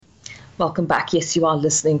Welcome back. Yes, you are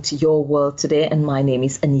listening to Your World Today, and my name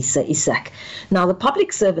is Anissa Isak. Now, the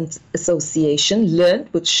Public Servants Association learned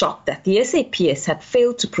with shock that the SAPS had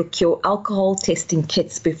failed to procure alcohol testing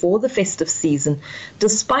kits before the festive season,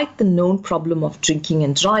 despite the known problem of drinking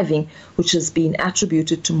and driving, which has been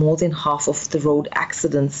attributed to more than half of the road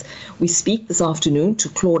accidents. We speak this afternoon to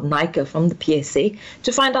Claude Naicker from the PSA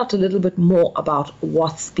to find out a little bit more about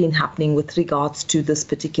what's been happening with regards to this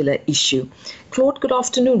particular issue. Claude, good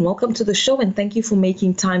afternoon. Welcome to the show, and thank you for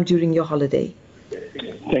making time during your holiday.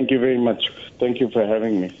 Thank you very much. Thank you for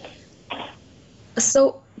having me.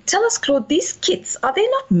 So tell us, Claude, these kits, are they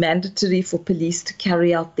not mandatory for police to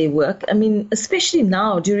carry out their work? I mean, especially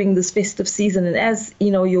now during this festive season, and as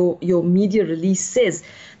you know, your media release says,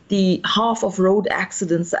 the half of road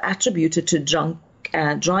accidents are attributed to drunk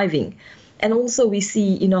driving. And also we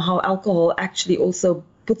see, how alcohol actually also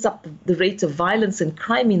puts up the rate of violence and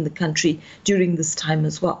crime in the country during this time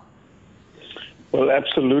as well. Well,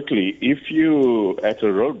 absolutely. If you at a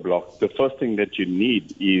roadblock, the first thing that you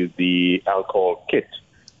need is the alcohol kit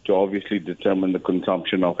to obviously determine the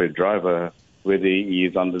consumption of a driver, whether he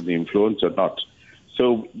is under the influence or not.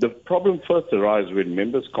 So the problem first arises when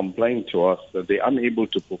members complain to us that they're unable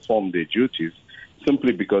to perform their duties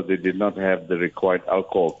simply because they did not have the required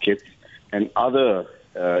alcohol kits and other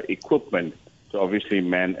equipment to obviously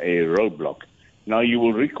man a roadblock. Now, you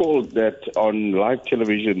will recall that on live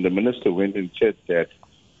television, the minister went and said that,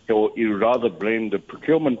 or he rather blamed the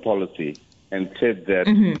procurement policy and said that,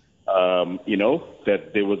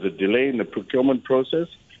 that there was a delay in the procurement process,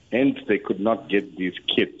 hence they could not get these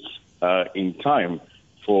kits in time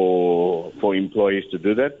for employees to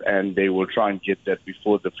do that, and they will try and get that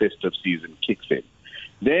before the festive season kicks in.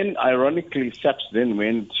 Then, ironically, SAPS then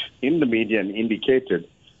went in the media and indicated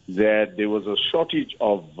that there was a shortage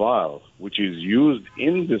of vial, which is used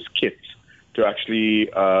in this kit to actually,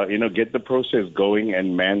 get the process going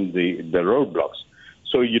and man the roadblocks.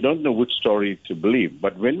 So you don't know which story to believe.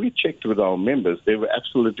 But when we checked with our members, they were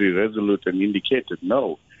absolutely resolute and indicated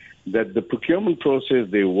no, that the procurement process,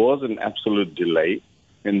 there was an absolute delay,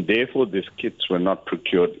 and therefore these kits were not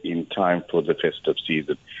procured in time for the festive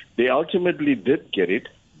season. They ultimately did get it,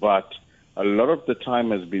 but a lot of the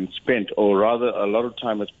time has been spent, or rather a lot of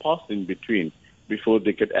time has passed in between before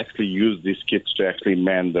they could actually use these kits to actually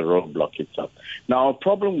man the roadblock itself. Now, our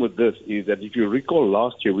problem with this is that if you recall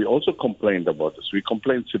last year, we also complained about this. We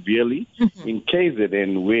complained severely in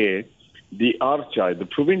KZN where the RCI, the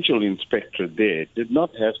provincial inspector there, did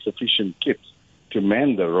not have sufficient kits to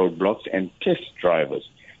man the roadblocks and test drivers.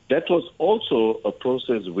 That was also a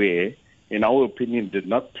process where, in our opinion, did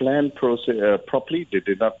not plan properly. They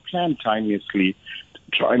did not plan timeously to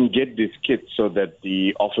try and get these kits so that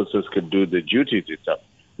the officers could do the duties itself.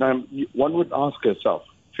 Now, one would ask herself,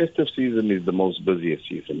 festive season is the most busiest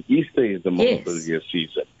season. Easter is the most busiest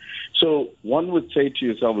season. So one would say to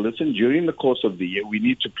yourself, listen, during the course of the year, we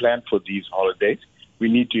need to plan for these holidays. We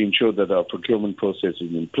need to ensure that our procurement process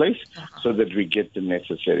is in place so that we get the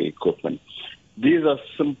necessary equipment. These are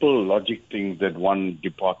simple logic things that one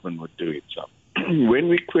department would do itself. When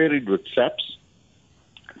we queried with SAPS,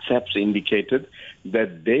 SAPS indicated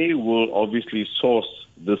that they will obviously source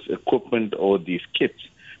this equipment or these kits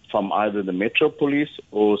from either the Metro Police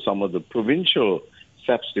or some of the provincial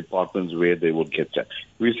SAPS departments where they will get that.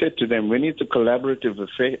 We said to them, when it's a collaborative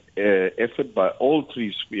effort by all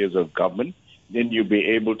three spheres of government, then you'll be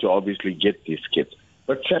able to obviously get these kits.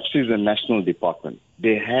 But SAPS is a national department.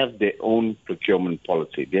 They have their own procurement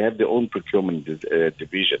policy. They have their own procurement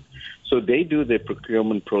division. So they do their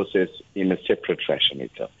procurement process in a separate fashion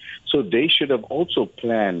itself. So they should have also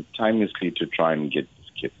planned timelessly to try and get this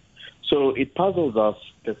kit. So it puzzles us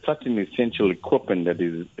that such an essential equipment that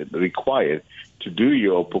is required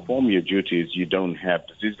to perform your duties, you don't have.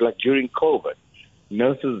 This is like during COVID.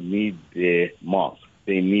 Nurses need their masks.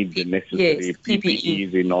 They need the necessary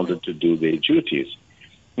PPEs in order to do their duties.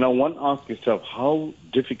 Now, one asks yourself how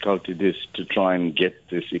difficult it is to try and get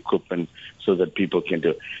this equipment so that people can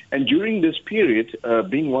do it. And during this period,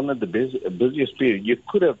 being one of the busiest periods, you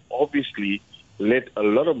could have obviously let a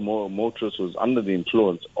lot of more motorists who's under the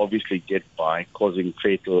influence obviously get by, causing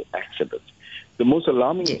fatal accidents. The most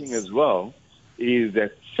alarming thing as well is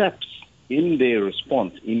that SAPS, in their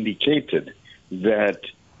response, indicated that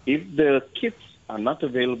if the kits are not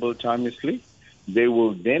available timelessly, they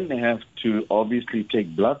will then have to obviously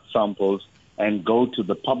take blood samples and go to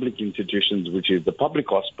the public institutions, which is the public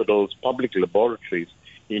hospitals, public laboratories,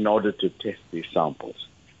 in order to test these samples.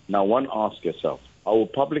 Now, one asks yourself, our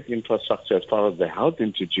public infrastructure, as far as the health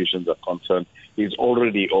institutions are concerned, is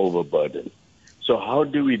already overburdened. So how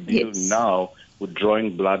do we deal now with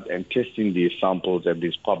drawing blood and testing these samples at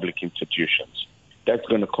these public institutions. That's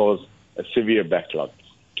going to cause a severe backlog.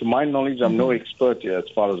 To my knowledge, I'm no expert as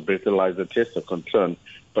far as breathalyzer tests are concerned,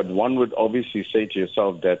 but one would obviously say to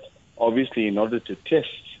yourself that obviously in order to test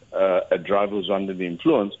a driver who's under the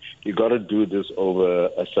influence, you got to do this over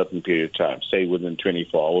a certain period of time, say within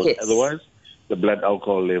 24 hours. Yes. Otherwise, the blood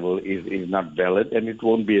alcohol level is not valid and it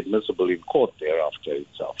won't be admissible in court thereafter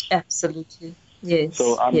itself. Absolutely. Yes.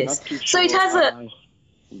 So I'm yes. not too sure. So it has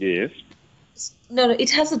yes. No, it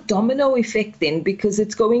has a domino effect then, because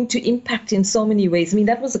it's going to impact in so many ways. I mean,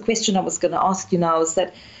 that was a question I was going to ask you now, is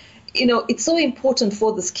that, it's so important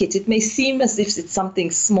for this kit. It may seem as if it's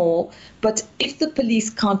something small, but if the police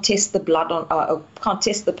can't test the blood can't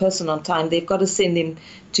test the person on time, they've got to send him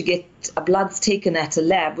to get bloods taken at a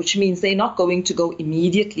lab, which means they're not going to go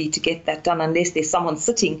immediately to get that done unless there's someone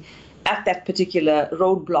sitting at that particular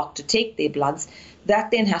roadblock to take their bloods.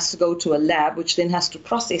 That then has to go to a lab, which then has to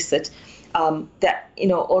process it.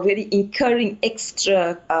 Already incurring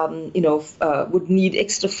extra, would need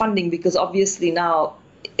extra funding, because obviously now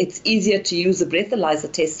it's easier to use a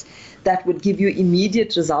breathalyzer test that would give you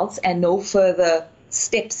immediate results and no further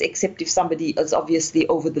steps except if somebody is obviously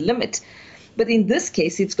over the limit. But in this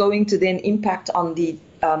case, it's going to then impact on the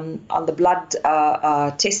blood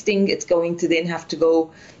testing. It's going to then have to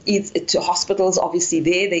go to hospitals. Obviously,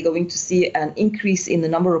 they're going to see an increase in the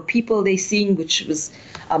number of people they're seeing, which was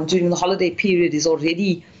during the holiday period is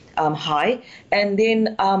already high. And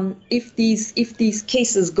then if these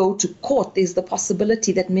cases go to court, there's the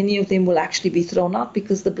possibility that many of them will actually be thrown out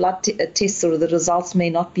because the blood tests or the results may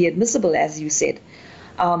not be admissible, as you said.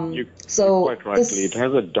 You're quite rightly. It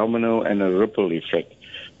has a domino and a ripple effect.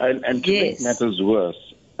 And to make matters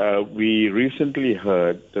worse, we recently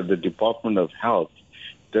heard that the Department of Health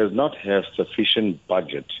does not have sufficient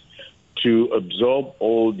budget to absorb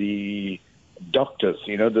all the doctors,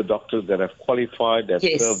 the doctors that have qualified, that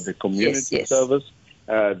serve the community service.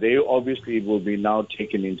 They obviously will be now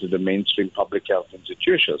taken into the mainstream public health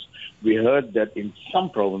institutions. We heard that in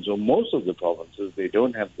some provinces, or most of the provinces, they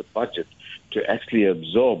don't have the budget to actually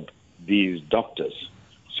absorb these doctors.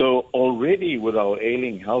 So already with our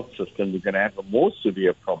ailing health system, we're going to have a more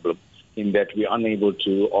severe problem in that we're unable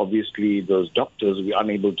to, obviously, those doctors, we're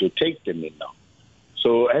unable to take them in now.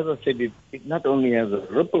 So as I said, it not only has a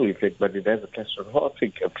ripple effect, but it has a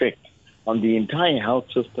catastrophic effect on the entire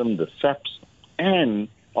health system, the SAPs, and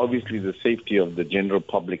obviously the safety of the general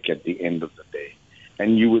public at the end of the day.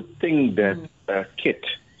 And you would think that a kit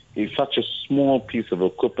is such a small piece of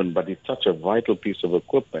equipment, but it's such a vital piece of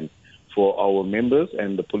equipment for our members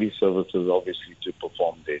and the police services, obviously, to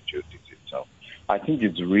perform their duties itself. I think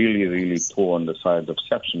it's really, really poor on the side of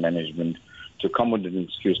SAPS management to come with an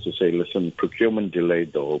excuse to say, listen, procurement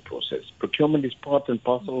delayed the whole process. Procurement is part and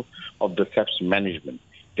parcel of the SAPS management.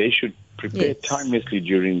 They should prepare timelessly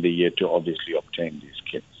during the year to obviously obtain these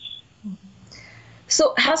kits.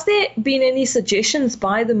 So has there been any suggestions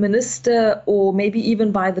by the minister or maybe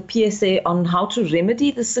even by the PSA on how to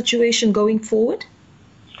remedy the situation going forward?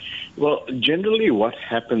 Well, generally what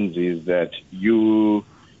happens is that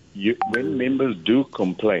when members do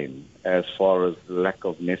complain as far as the lack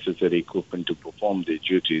of necessary equipment to perform their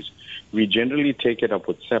duties, we generally take it up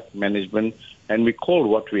with SAP management, and we call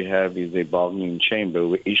what we have is a bargaining chamber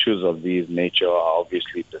where issues of these nature are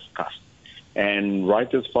obviously discussed. And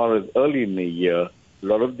right as far as early in the year, a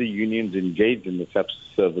lot of the unions engaged in the SAP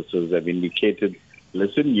services have indicated,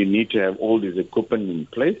 listen, you need to have all this equipment in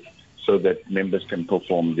place so that members can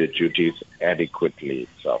perform their duties adequately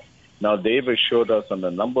itself. Now, they've assured us on a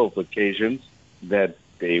number of occasions that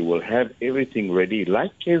they will have everything ready,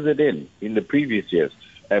 like KZN in the previous years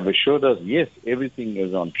have assured us, yes, everything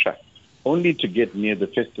is on track, only to get near the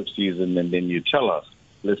festive season and then you tell us,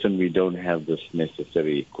 listen, we don't have this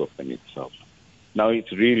necessary equipment itself. Now,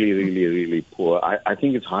 it's really, really, really poor. I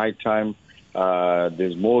think it's high time.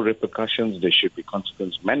 There's more repercussions. There should be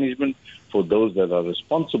consequence management for those that are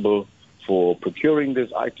responsible for procuring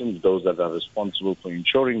these items, those that are responsible for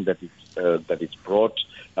ensuring that it's brought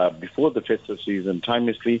before the festive season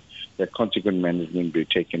timelessly, that consequent management be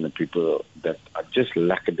taken. The people that are just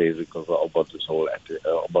lackadaisical about this whole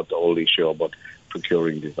about the whole issue about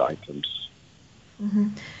procuring these items. Mm-hmm.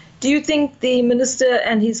 Do you think the minister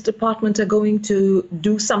and his department are going to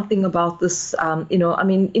do something about this?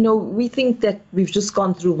 We think that we've just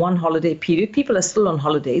gone through one holiday period. People are still on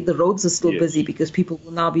holiday. The roads are still busy because people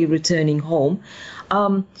will now be returning home.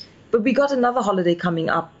 But we got another holiday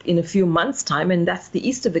coming up in a few months' time, and that's the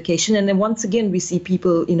Easter vacation. And then once again, we see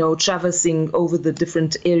people, traversing over the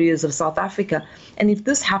different areas of South Africa. And if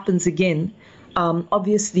this happens again,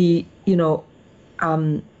 obviously,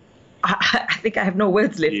 I think I have no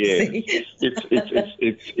words left to say.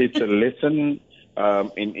 It's a lesson.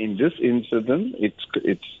 In this incident,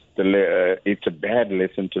 it's a bad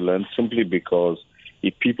lesson to learn, simply because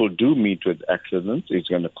if people do meet with accidents, it's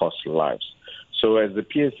going to cost lives. So as the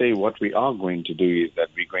PSA, what we are going to do is that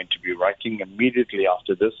we're going to be writing immediately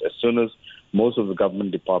after this, as soon as most of the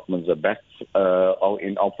government departments are back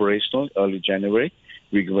in operational early January.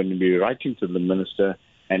 We're going to be writing to the minister,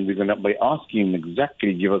 and we're going to be asking him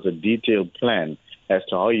exactly give us a detailed plan as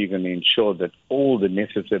to how you're going to ensure that all the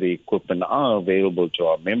necessary equipment are available to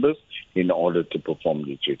our members in order to perform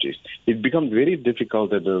these duties. It becomes very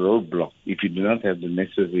difficult at a roadblock if you do not have the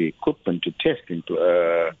necessary equipment to test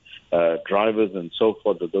drivers and so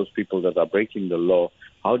forth, of those people that are breaking the law.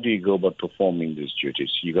 How do you go about performing these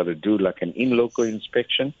duties? You got to do like an in-loco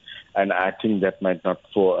inspection, and I think that might not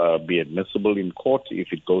be admissible in court.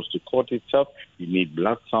 If it goes to court itself, you need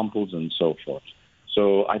blood samples and so forth.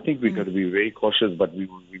 So I think we've got to be very cautious, but we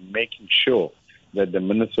will be making sure that the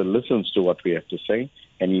minister listens to what we have to say,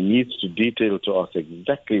 and he needs to detail to us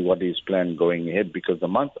exactly what is planned going ahead, because the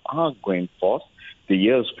months are going fast. The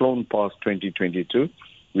year has flown past 2022.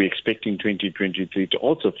 We're expecting 2023 to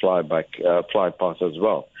also fly past as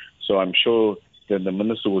well. So I'm sure that the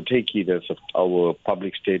minister will take heed of our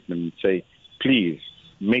public statement and say, please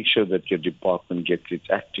make sure that your department gets its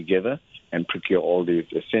act together and procure all these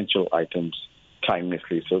essential items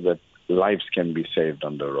timelessly so that lives can be saved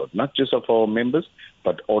on the road, not just of our members,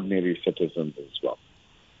 but ordinary citizens as well.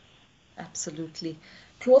 Absolutely.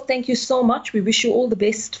 Claude, thank you so much. We wish you all the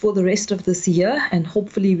best for the rest of this year, and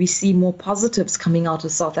hopefully we see more positives coming out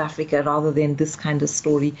of South Africa rather than this kind of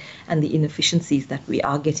story and the inefficiencies that we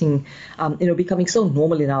are getting, becoming so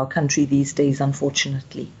normal in our country these days,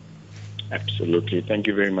 unfortunately. Absolutely. Thank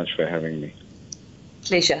you very much for having me.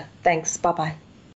 Pleasure. Thanks. Bye-bye.